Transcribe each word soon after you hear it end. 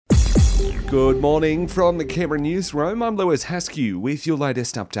Good morning from the Canberra newsroom. I'm Lewis Haskew with your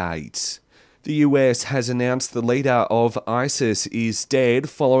latest update. The US has announced the leader of ISIS is dead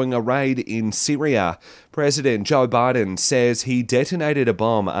following a raid in Syria. President Joe Biden says he detonated a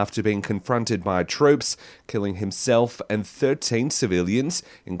bomb after being confronted by troops, killing himself and 13 civilians,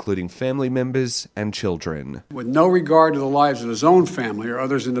 including family members and children. With no regard to the lives of his own family or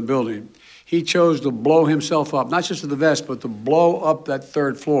others in the building, he chose to blow himself up, not just to the vest, but to blow up that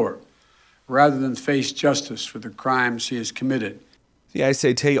third floor, rather than face justice for the crimes he has committed. The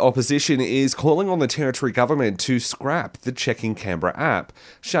ACT opposition is calling on the Territory government to scrap the Check in Canberra app.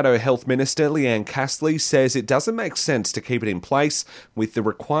 Shadow Health Minister Leanne Castley says it doesn't make sense to keep it in place with the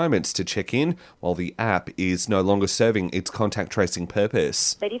requirements to check in while the app is no longer serving its contact tracing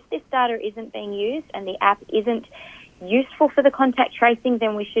purpose. But if this data isn't being used and the app isn't useful for the contact tracing,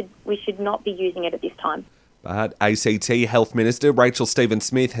 then we should not be using it at this time. But ACT Health Minister Rachel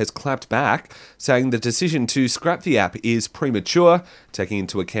Stephen-Smith has clapped back, saying the decision to scrap the app is premature, taking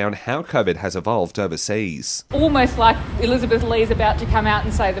into account how COVID has evolved overseas. Almost like Elizabeth Lee's about to come out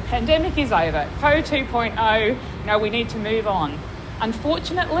and say the pandemic is over, CO 2.0, no, we need to move on.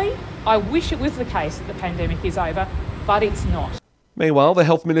 Unfortunately, I wish it was the case that the pandemic is over, but it's not. Meanwhile, the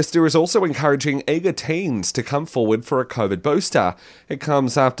Health Minister is also encouraging eager teens to come forward for a COVID booster. It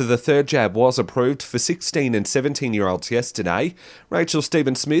comes after the third jab was approved for 16 and 17-year-olds yesterday. Rachel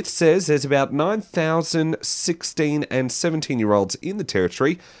Stephen-Smith says there's about 9,000 16 and 17-year-olds in the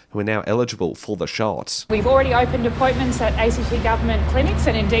Territory who are now eligible for the shot. We've already opened appointments at ACT government clinics,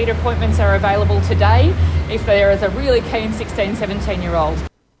 and indeed appointments are available today if there is a really keen 16, 17-year-old.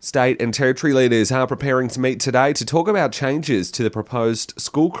 State and Territory leaders are preparing to meet today to talk about changes to the proposed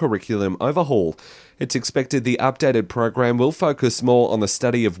school curriculum overhaul. It's expected the updated program will focus more on the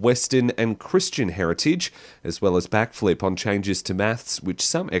study of Western and Christian heritage, as well as backflip on changes to maths, which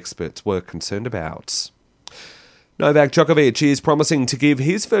some experts were concerned about. Novak Djokovic is promising to give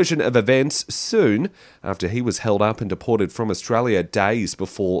his version of events soon after he was held up and deported from Australia days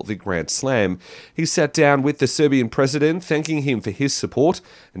before the Grand Slam. He sat down with the Serbian president, thanking him for his support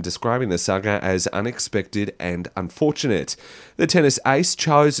and describing the saga as unexpected and unfortunate. The tennis ace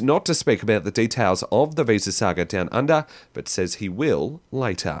chose not to speak about the details of the visa saga down under, but says he will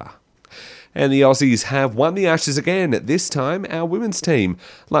later. And the Aussies have won the Ashes again, this time our women's team.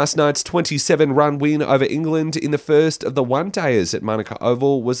 Last night's 27-run win over England in the first of the one-dayers at Manuka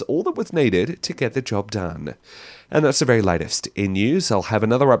Oval was all that was needed to get the job done. And that's the very latest in news. I'll have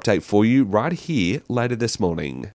another update for you right here later this morning.